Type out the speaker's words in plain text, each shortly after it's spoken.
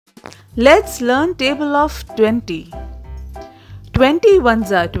Let's learn table of 20. 20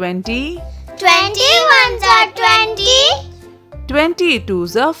 ones are 20. 20 ones are 20. 20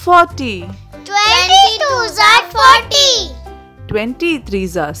 twos are 40. 20 twos are 40. 20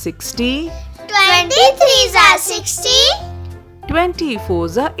 threes are 60. 20 threes are 60. 20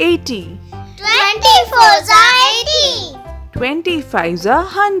 fours are 80. 20 fours are 80. 20 fives are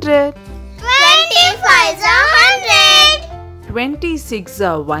 100. 20 fives are 100. 26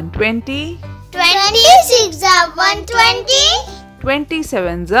 are 120. 26 are 120.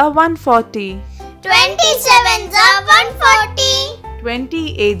 27s are 140. 27s are 140.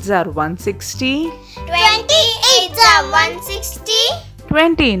 28s are 160. 28s are 160.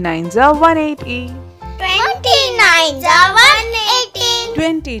 29s are 180. 29s are 180.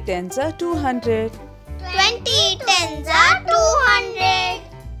 20 tens are 200. 20 tens are 200.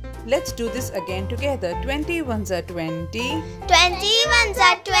 Let's do this again together. 20 ones are 20. 20 ones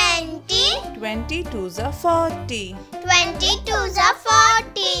are 20. 20 twos are 40. 20 twos are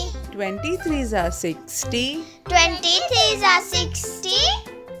 40. 20 threes are 60. 20 threes are 60.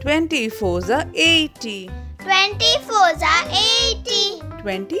 20 fours are 80. 20 fours are 80.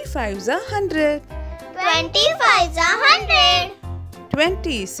 20 fives are 100. 20 fives are 100.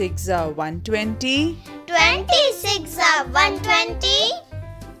 26 are 120. 26 are 120.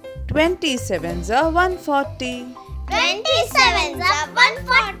 27s are 140. 27s are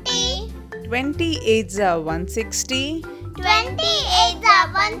 140. 28s are 160. 28s are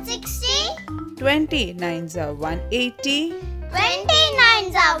 160. 29s are 180.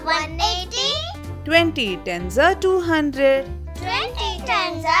 29s are 180. 20 tens are 200. 20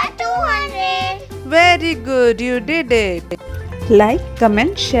 tens are 200. Very good, you did it. Like,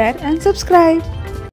 comment, share and subscribe.